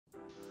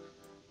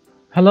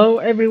Hello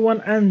everyone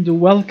and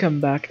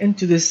welcome back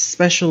into this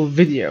special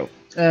video.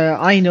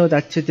 I know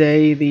that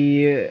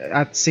today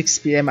at 6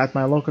 p.m. at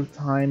my local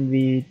time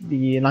the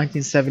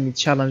 1970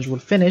 challenge will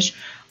finish,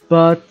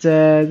 but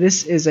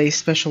this is a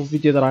special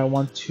video that I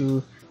want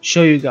to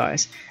show you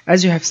guys.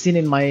 As you have seen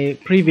in my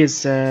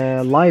previous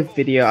live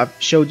video, I've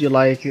showed you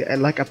like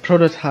a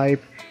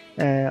prototype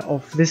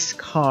of this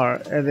car.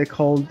 They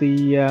called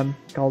the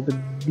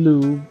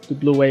blue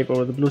wave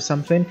or the blue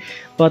something,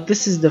 but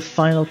this is the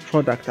final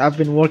product. I've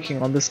been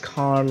working on this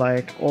car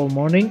like all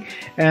morning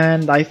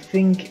and I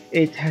think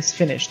it has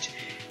finished.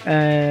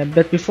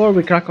 But before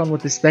we crack on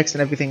with the specs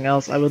and everything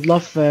else, I would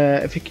love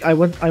I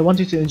want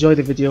you to enjoy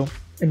the video.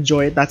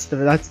 Enjoy it. That's the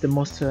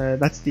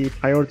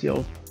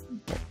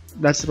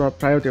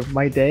priority of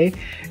my day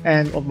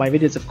and of my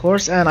videos, of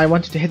course. And I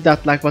want you to hit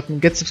that like button,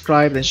 get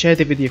subscribed, and share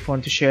the video if you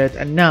want to share it.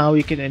 And now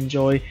you can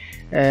enjoy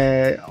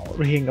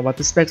hearing about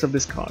the specs of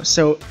this car.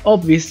 So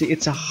obviously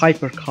it's a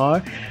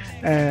hypercar.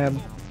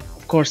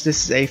 Of course,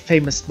 this is a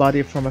famous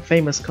body from a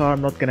famous car.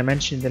 I'm not going to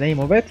mention the name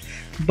of it,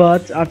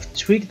 but I've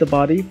tweaked the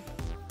body.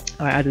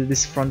 I added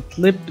this front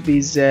lip,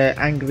 these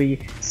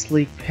angry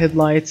sleek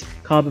headlights,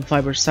 carbon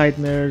fiber side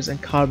mirrors,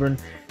 and carbon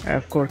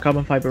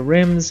fiber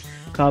rims,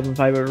 carbon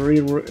fiber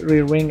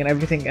rear wing, and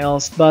everything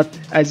else. But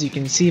as you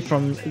can see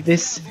from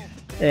this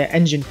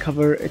engine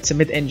cover, it's a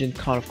mid-engine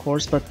car, of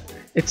course, but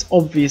this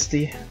car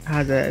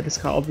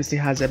obviously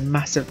has a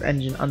massive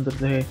engine under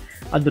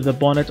the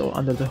bonnet or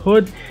under the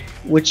hood,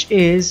 which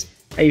is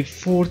a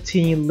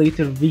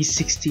 14-liter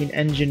V16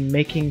 engine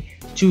making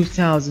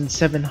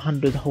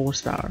 2,700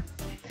 horsepower.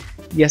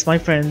 Yes, my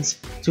friends,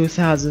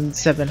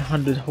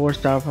 2,700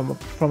 horsepower from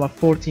a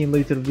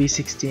 14-liter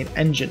V16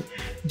 engine.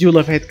 Dual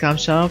overhead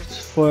camshaft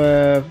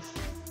for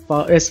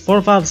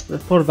four valves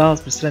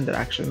per cylinder,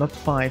 actually, not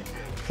 5.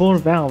 4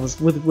 valves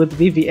with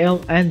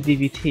VVL and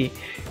VVT,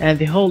 and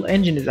the whole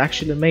engine is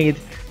actually made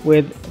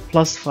with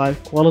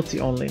 +5 quality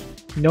only.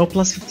 No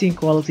 +15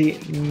 quality,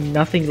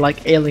 nothing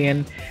like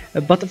alien.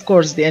 But of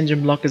course the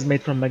engine block is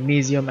made from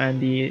magnesium and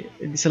the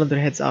cylinder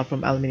heads are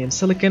from aluminium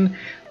silicon.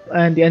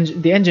 And the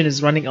engine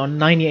is running on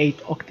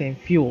 98 octane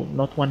fuel,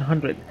 not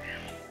 100.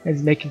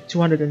 It's making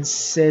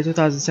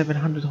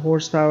 2,700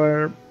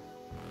 horsepower,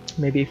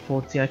 maybe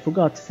 14, I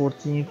forgot,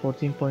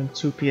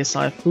 14.2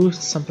 psi of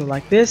boost, something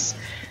like this.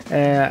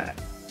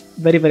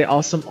 Very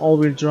awesome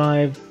all-wheel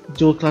drive,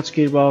 dual clutch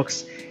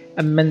gearbox,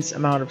 immense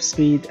amount of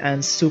speed,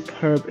 and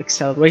superb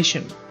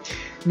acceleration.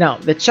 Now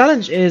the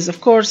challenge is,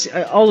 of course,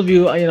 all of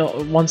you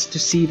wants to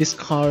see this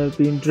car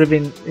being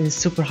driven in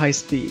super high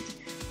speed,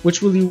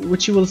 which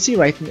you will see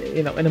right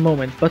in a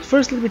moment. But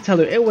first, let me tell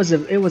you, it was a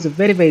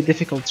very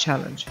difficult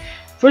challenge.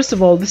 First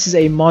of all, this is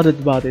a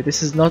modded body.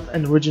 This is not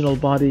an original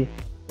body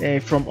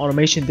from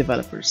automation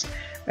developers,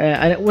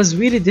 and it was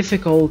really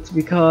difficult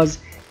because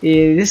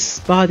this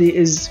body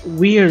is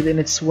weird in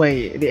its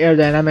way. The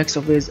aerodynamics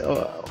of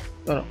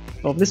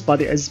this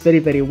body is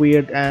very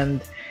weird,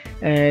 and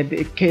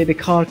the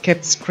car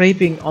kept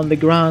scraping on the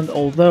ground,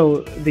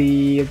 although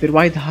the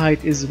ride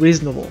height is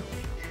reasonable.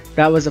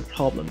 That was a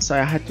problem, so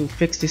I had to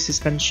fix the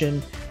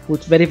suspension,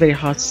 put very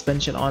hard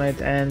suspension on it,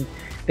 and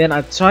then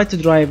I tried to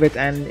drive it,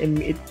 and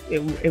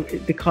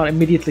the car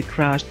immediately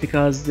crashed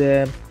because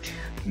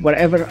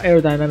whatever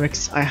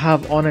aerodynamics I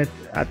have on it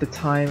at the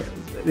time,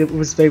 it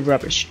was very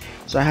rubbish.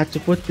 So I had to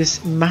put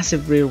this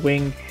massive rear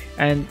wing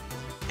and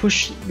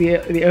push the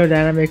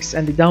aerodynamics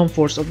and the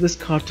downforce of this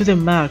car to the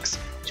max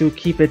to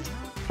keep it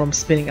from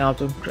spinning out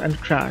and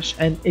crash.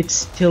 And it's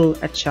still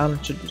a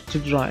challenge to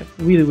drive,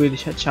 really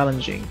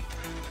challenging.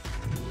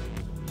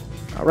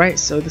 Alright,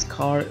 so this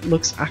car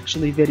looks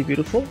actually very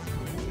beautiful.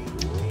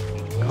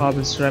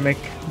 Carbon ceramic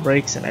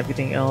brakes and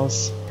everything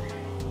else.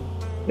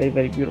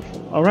 Very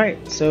beautiful.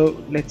 Alright, so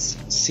let's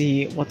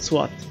see what's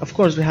what. Of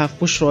course, we have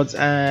push rods,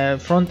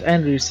 front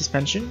and rear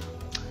suspension,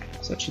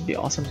 so it should be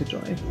awesome to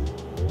drive.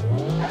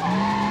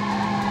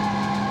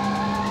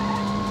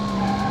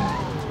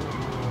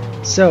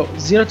 So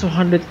 0 to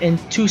 100 in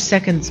 2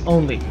 seconds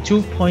only,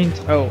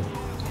 2.0.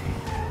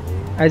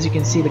 As you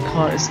can see, the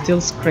car is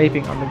still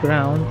scraping on the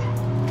ground,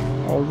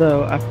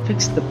 although I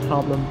fixed the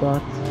problem,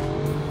 but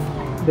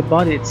the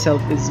body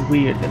itself is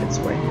weird in its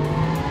way.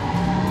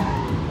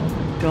 Oh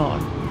my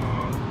god.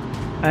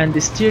 And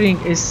the steering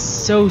is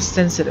so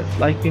sensitive,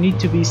 like you need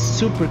to be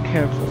super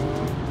careful.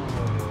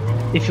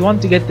 If you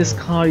want to get this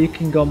car, you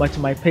can go to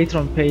my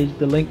Patreon page,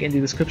 the link in the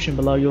description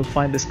below. You'll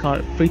find this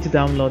car free to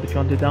download. If you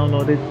want to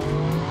download it,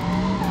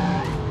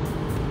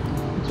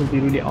 it will be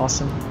really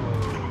awesome.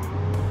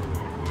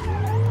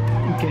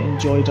 You can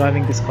enjoy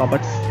driving this car,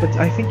 but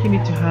I think you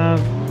need to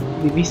have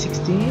the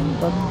V16,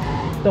 but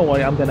don't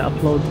worry, I'm gonna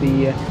upload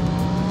the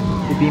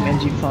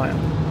BeamNG file.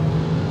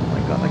 Oh my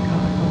god, I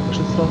can't push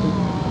the throttle.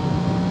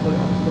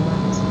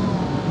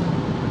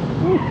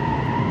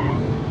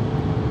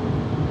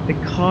 The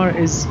car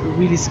is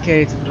really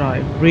scary to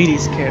drive, really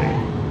scary.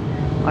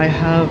 I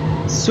have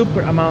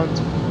super amount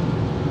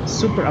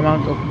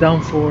of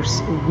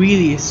downforce,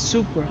 really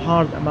super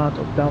hard amount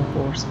of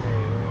downforce,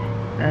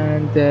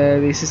 and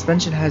the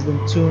suspension has been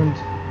tuned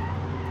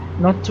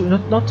not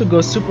to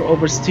go super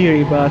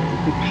oversteery, but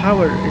the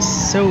power is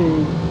so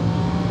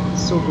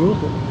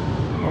brutal.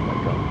 Oh my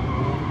god.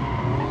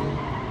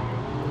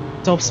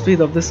 Top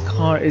speed of this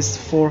car is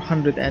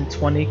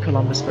 420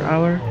 kilometers per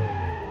hour.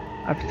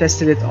 I've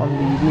tested it on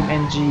the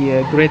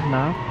BeamNG grid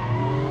map.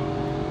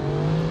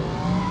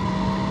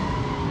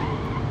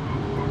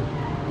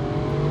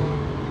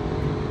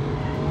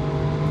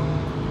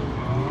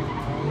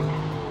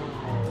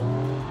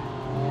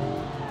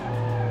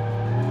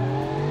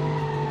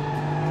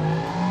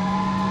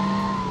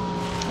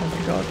 Oh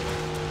my god,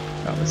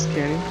 that was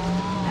scary.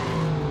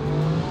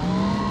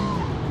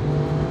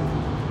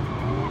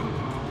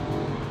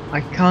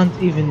 I can't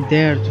even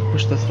dare to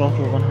push the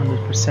throttle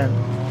 100%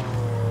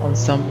 on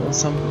some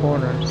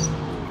corners.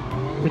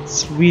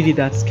 It's really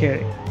that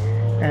scary.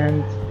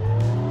 And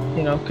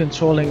you know,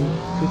 controlling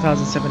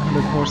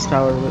 2700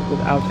 horsepower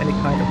without any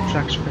kind of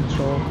traction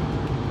control,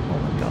 oh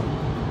my god,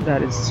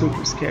 that is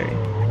super scary.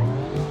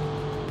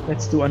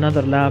 Let's do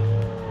another lap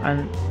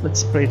and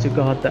let's pray to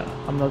God that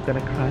I'm not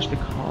gonna crash the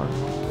car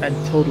and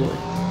total it.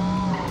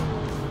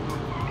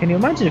 Can you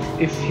imagine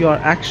if you are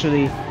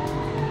actually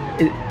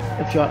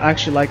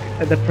like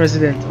the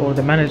president or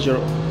the manager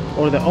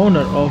or the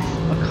owner of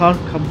a car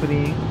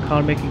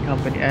making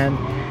company, and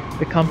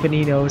the company,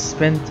 you know,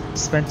 spent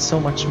so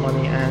much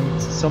money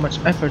and so much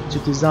effort to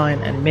design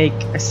and make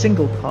a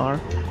single car,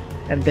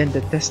 and then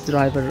the test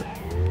driver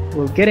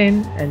will get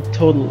in and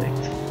total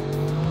it.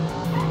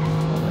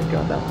 Oh my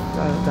god,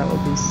 that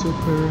would be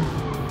super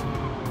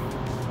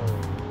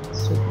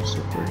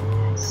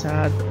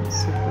sad and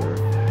super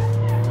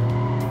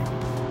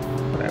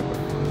whatever.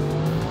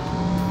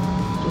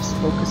 Just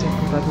focusing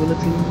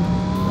compatibility.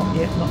 Not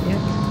yet.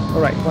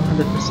 Alright, 100%.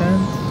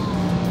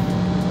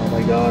 Oh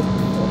my god.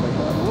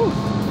 Ooh.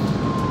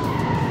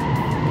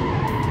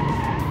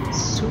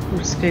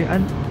 Super scary.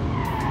 And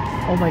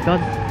oh my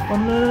god. Oh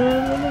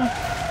no.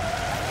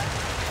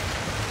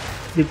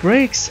 The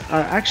brakes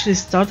are actually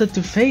started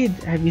to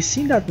fade. Have you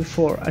seen that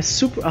before? A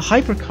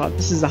hypercar.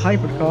 This is a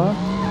hypercar.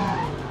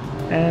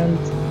 And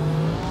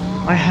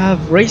I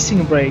have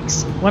racing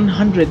brakes,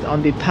 100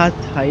 on the pad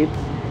type,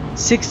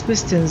 6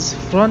 pistons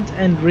front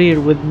and rear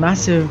with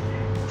massive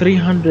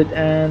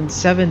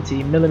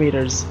 370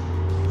 millimeters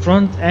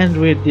front and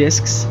rear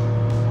discs,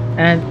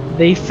 and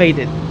they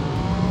faded.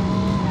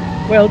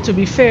 Well, to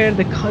be fair,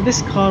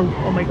 this car,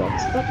 oh my god,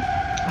 stop.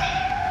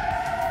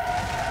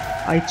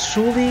 I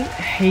truly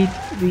hate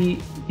the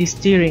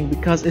steering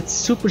because it's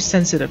super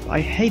sensitive. I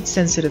hate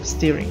sensitive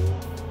steering.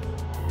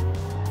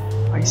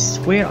 I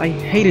swear I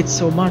hate it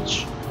so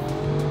much.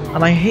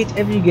 And I hate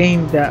every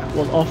game that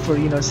will offer,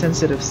 you know,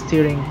 sensitive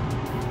steering.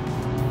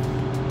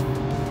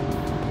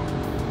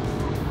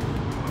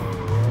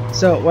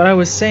 So what I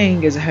was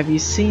saying is, have you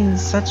seen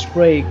such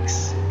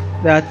brakes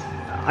that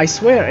I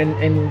swear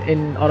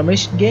in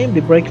automation game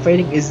the brake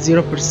fading is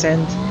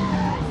 0%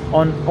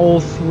 on all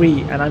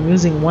three, and I'm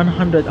using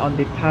 100 on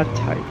the pad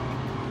type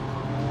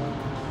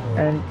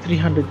and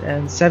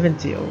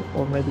 370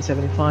 or maybe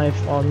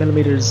 75 on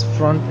millimeters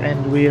front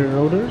and rear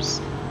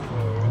rotors,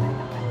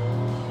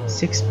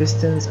 6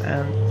 pistons,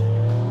 and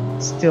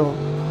still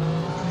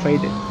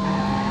faded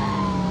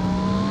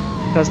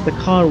because the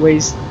car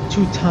weighs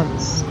 2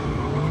 tons.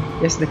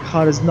 Yes, the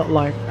car is not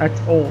light at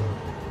all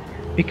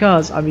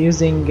because I'm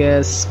using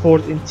a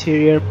sport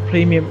interior,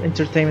 premium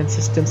entertainment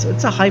system, so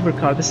it's a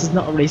hypercar. This is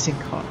not a racing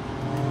car,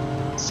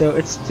 so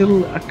it's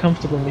still a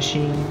comfortable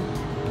machine,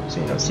 so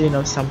you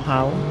know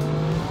somehow,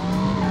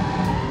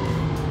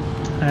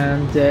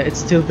 and it's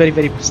still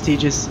very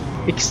prestigious,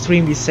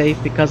 extremely safe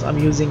because I'm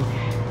using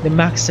the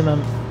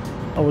maximum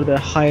or the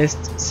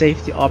highest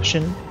safety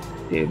option,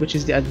 which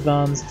is the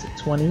advanced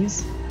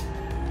 20s.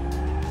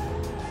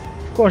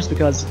 Of course,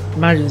 because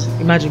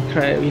imagine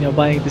you know,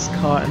 buying this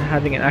car and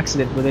having an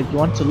accident with it. You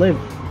want to live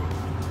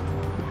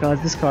because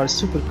this car is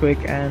super quick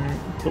and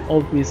it will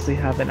obviously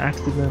have an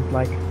accident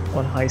like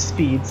on high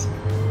speeds.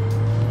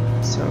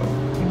 So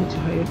you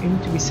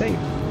need to be safe.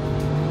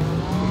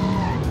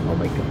 Oh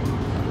my god,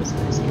 that was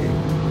very scary.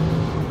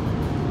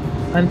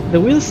 And the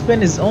wheel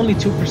spin is only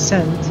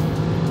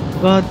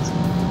 2%, but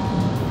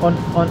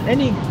on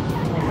any,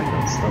 oh my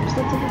god,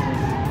 stop.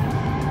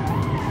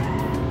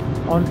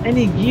 On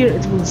any gear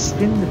it will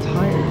spin the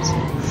tires.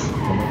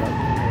 Oh my god.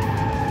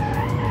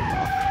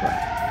 Oh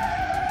crap.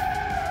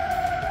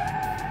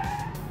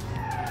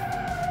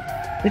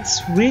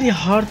 It's really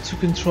hard to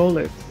control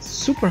it.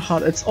 Super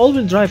hard. It's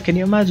all-wheel drive. Can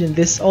you imagine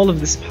this? All of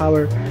this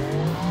power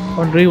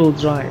on rear-wheel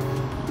drive.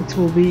 It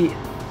will be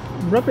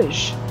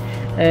rubbish.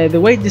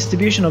 The weight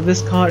distribution of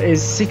this car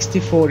is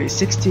 60-40.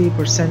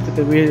 60% of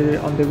the rear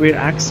on the rear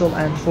axle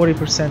and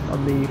 40%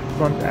 on the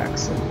front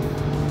axle.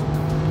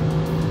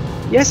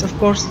 Yes, of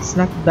course, it's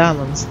not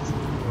balanced.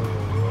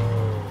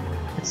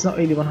 It's not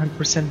really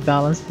 100%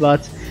 balanced,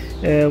 but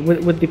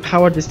with the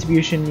power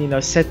distribution, you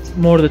know, set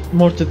more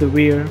to the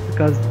rear,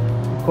 because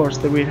of course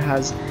the rear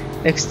has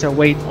extra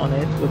weight on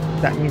it.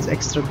 That means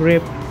extra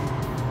grip.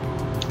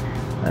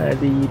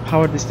 The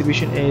power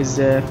distribution is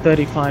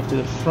 35 to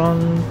the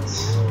front,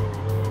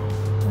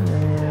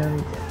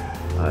 and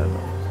don't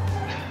know,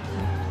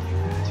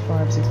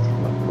 55, 60,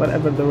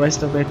 whatever the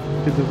rest of it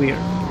to the rear.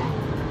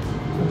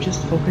 I'm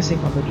just focusing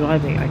on the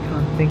driving. I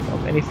can't think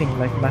of anything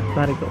like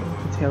mathematical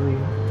to tell you.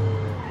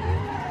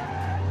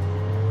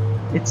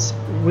 It's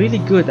really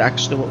good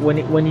actually.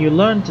 When you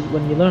learn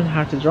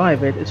how to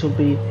drive it, it will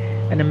be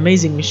an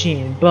amazing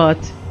machine. But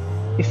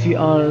if you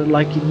are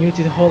like new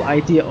to the whole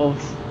idea of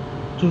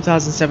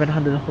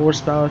 2,700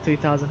 horsepower,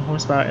 3,000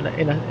 horsepower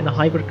in a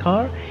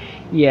hypercar,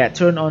 yeah,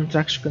 turn on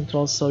traction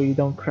control so you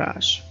don't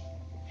crash.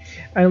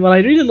 And what I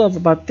really love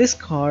about this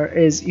car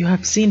is you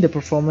have seen the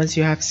performance,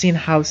 you have seen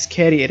how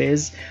scary it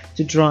is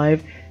to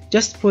drive.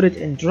 Just put it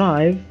in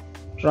drive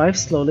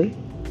slowly.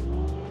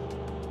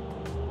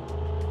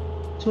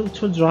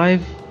 It will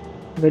drive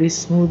very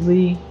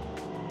smoothly,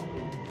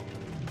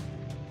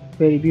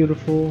 very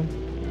beautiful,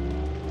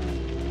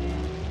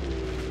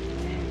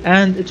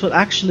 and it will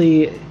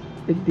actually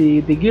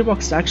the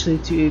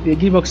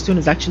gearbox tune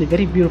is actually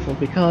very beautiful,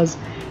 because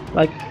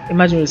like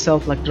imagine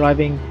yourself like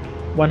driving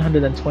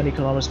 120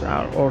 kilometers per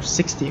hour or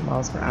 60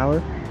 miles per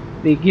hour.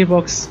 The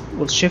gearbox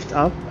will shift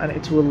up and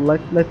it will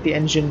let the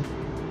engine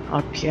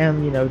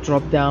RPM, you know,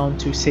 drop down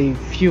to save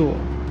fuel,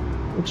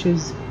 which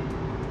is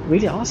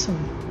really awesome.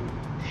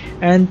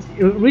 And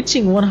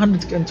reaching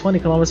 120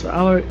 kilometers per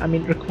hour, I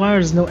mean,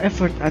 requires no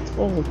effort at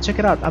all. Check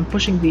it out. I'm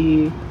pushing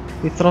the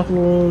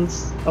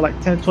throttles like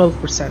 10,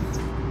 12%,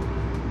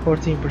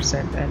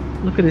 14%,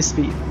 and look at the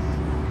speed.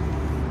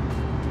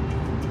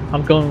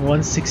 I'm going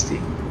 160,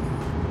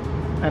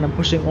 and I'm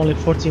pushing only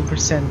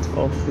 14%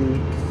 of the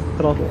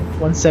throttle.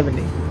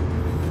 170.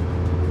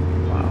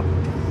 Wow.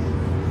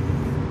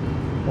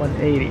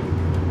 180.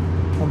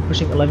 I'm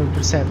pushing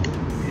 11%.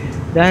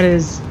 That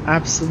is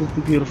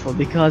absolutely beautiful,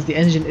 because the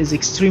engine is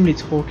extremely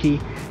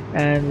torquey,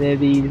 and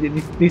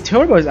the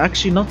turbo is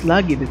actually not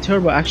laggy. The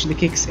turbo actually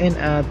kicks in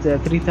at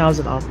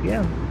 3000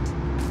 RPM.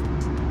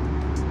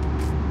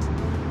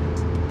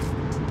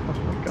 Oh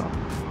my god.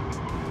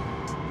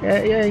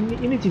 Yeah,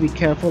 you need to be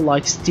careful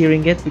like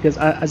steering it, because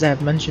as I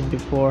have mentioned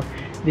before,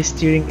 the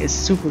steering is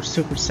super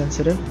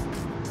sensitive.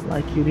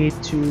 Like you need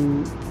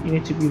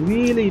to be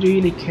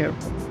really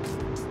careful.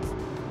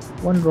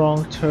 One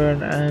wrong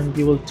turn and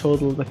you will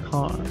total the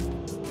car.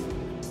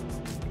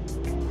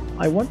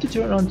 I want to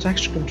turn on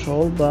traction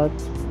control, but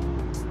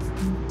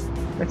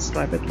let's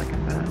drive it like a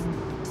man.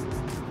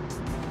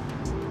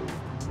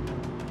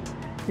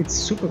 It's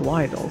super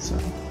wide also.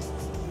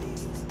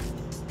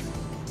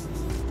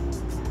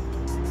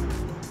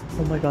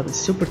 Oh my god, it's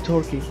super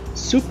torquey,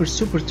 super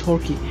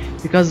torquey,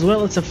 because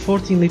well, it's a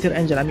 14-liter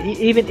engine. I mean,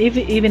 even if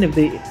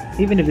the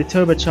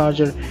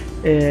turbocharger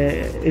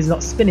is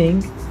not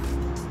spinning.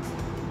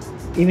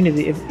 Even if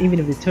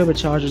the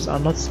turbochargers are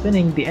not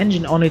spinning, the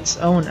engine on its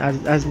own,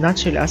 as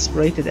naturally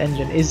aspirated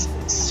engine, is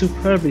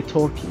superbly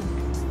torquey.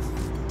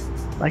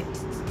 Like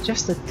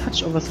just a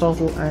touch of a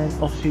throttle and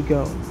off you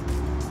go.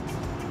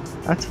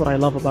 That's what I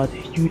love about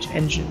huge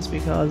engines,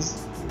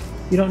 because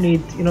you don't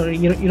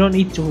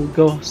need to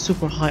go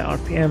super high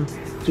RPM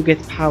to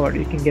get power.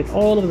 You can get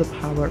all of the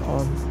power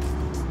on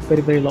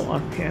very low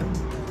RPM.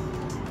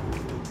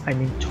 I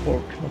mean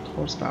torque, not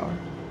horsepower.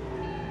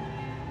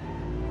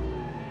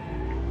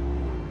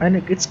 And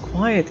it's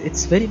quiet,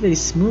 it's very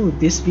smooth.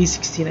 This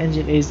V16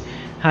 engine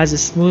has a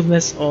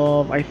smoothness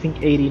of, I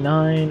think,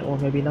 89 or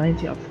maybe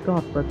 90, I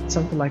forgot, but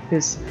something like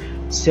this.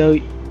 So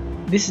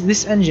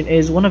this engine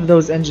is one of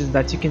those engines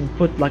that you can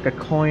put like a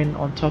coin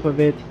on top of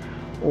it,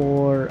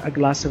 or a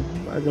glass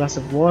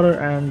of water,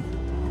 and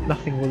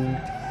nothing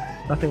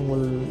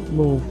will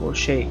move or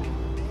shake.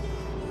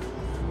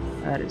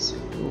 That is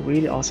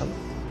really awesome.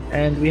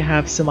 And we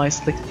have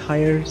semi-slick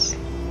tires.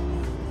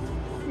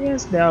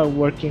 Yes, they are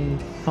working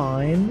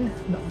fine,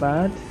 not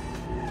bad.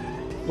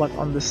 But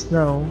on the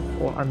snow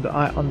or on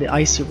the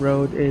icy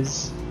road,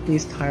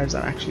 these tires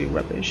are actually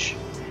rubbish.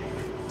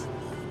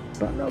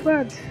 But not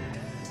bad.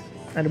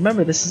 And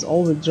remember, this is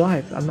all-wheel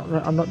drive.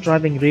 I'm not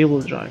driving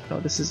rear-wheel drive. No,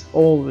 this is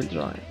all-wheel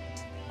drive.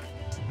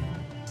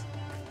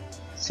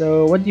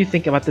 So what do you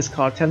think about this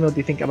car? Tell me what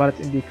you think about it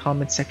in the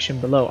comment section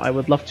below. I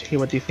would love to hear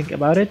what you think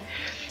about it.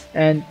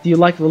 And do you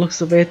like the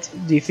looks of it?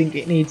 Do you think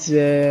it needs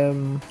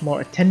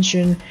more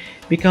attention?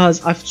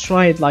 Because I've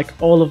tried like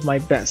all of my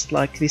best.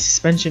 Like the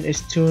suspension is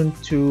tuned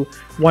to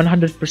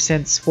 100%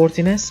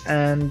 sportiness,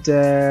 and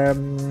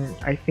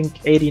I think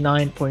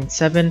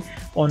 89.7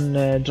 on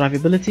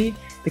drivability.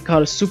 The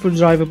car is super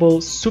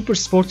drivable, super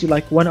sporty,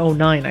 like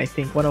 109, I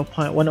think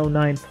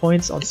 109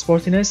 points on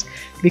sportiness.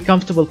 The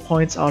comfortable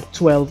points are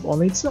 12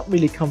 only. It's not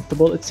really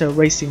comfortable. It's a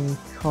racing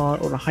car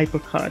or a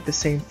hypercar at the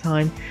same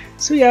time.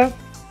 So yeah.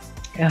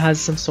 It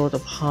has some sort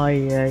of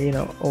high,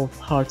 of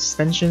hard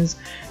suspension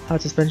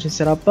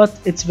setup, but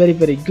it's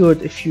very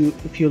good if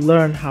you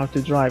learn how to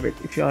drive it.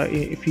 If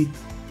you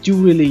do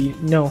really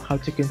know how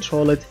to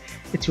control it,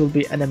 it will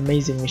be an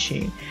amazing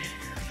machine.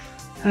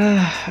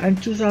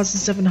 And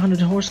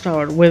 2,700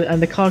 horsepower,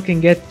 and the car can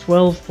get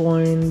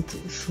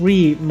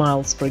 12.3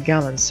 miles per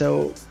gallon,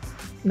 so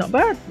not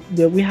bad.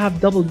 We have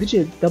double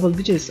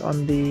digits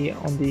on the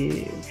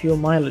fuel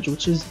mileage,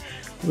 which is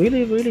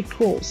really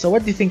cool. So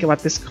what do you think about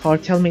this car?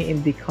 Tell me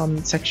in the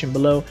comment section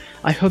below.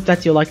 I hope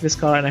that you like this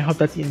car, and I hope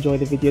that you enjoy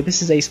the video.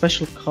 This is a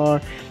special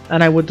car,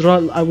 and I would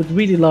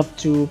really love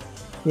to,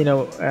 you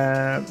know,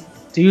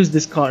 to use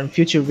this car in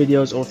future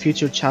videos or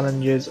future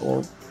challenges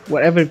or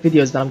whatever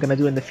videos that I'm gonna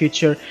do in the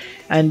future.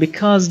 And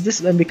because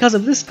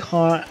of this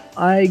car,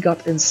 I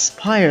got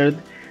inspired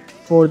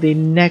for the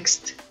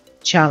next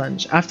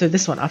challenge. After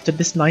this one, after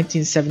this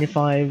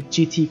 1975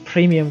 GT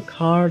premium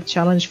car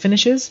challenge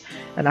finishes,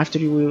 and after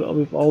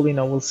we've all, you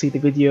know, we'll see the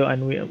video,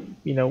 and we,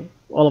 you know,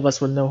 all of us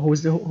will know who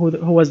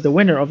was the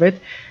winner of it.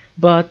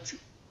 But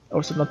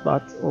also not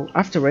but or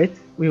after it,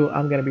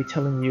 I'm gonna be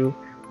telling you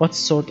what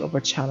sort of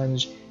a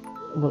challenge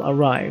will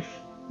arrive.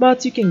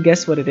 But you can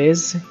guess what it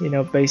is, you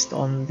know, based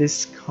on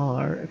this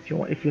car. If you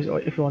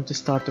want to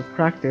start to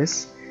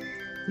practice,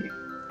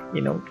 you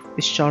know,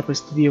 the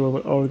sharpest viewer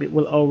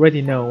will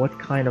already know what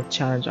kind of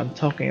challenge I'm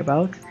talking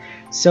about.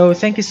 So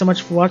thank you so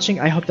much for watching.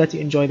 I hope that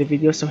you enjoyed the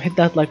video. So hit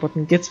that like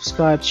button, get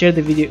subscribed, share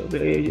the video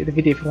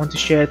if you want to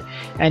share it,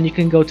 and you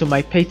can go to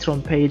my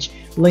Patreon page,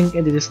 link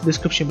in the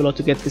description below,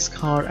 to get this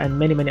car and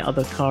many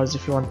other cars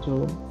if you want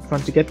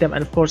to get them.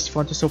 And of course, if you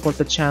want to support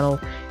the channel,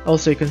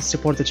 also you can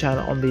support the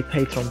channel on the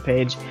Patreon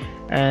page.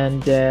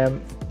 And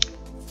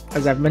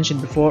as I've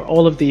mentioned before,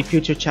 all of the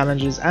future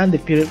challenges and the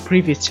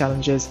previous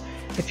challenges,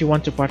 if you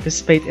want to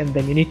participate in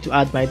them, you need to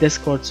add my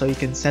Discord, so you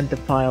can send the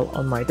file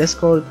on my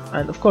Discord.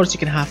 And of course, you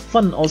can have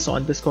fun also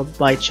on Discord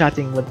by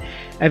chatting with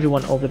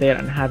everyone over there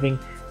and having,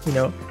 you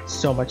know,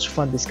 so much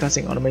fun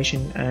discussing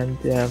automation and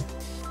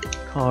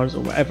cars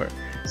or whatever.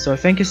 So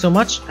thank you so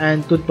much,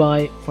 and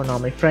goodbye for now,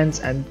 my friends,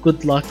 and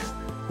good luck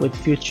with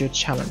future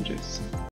challenges.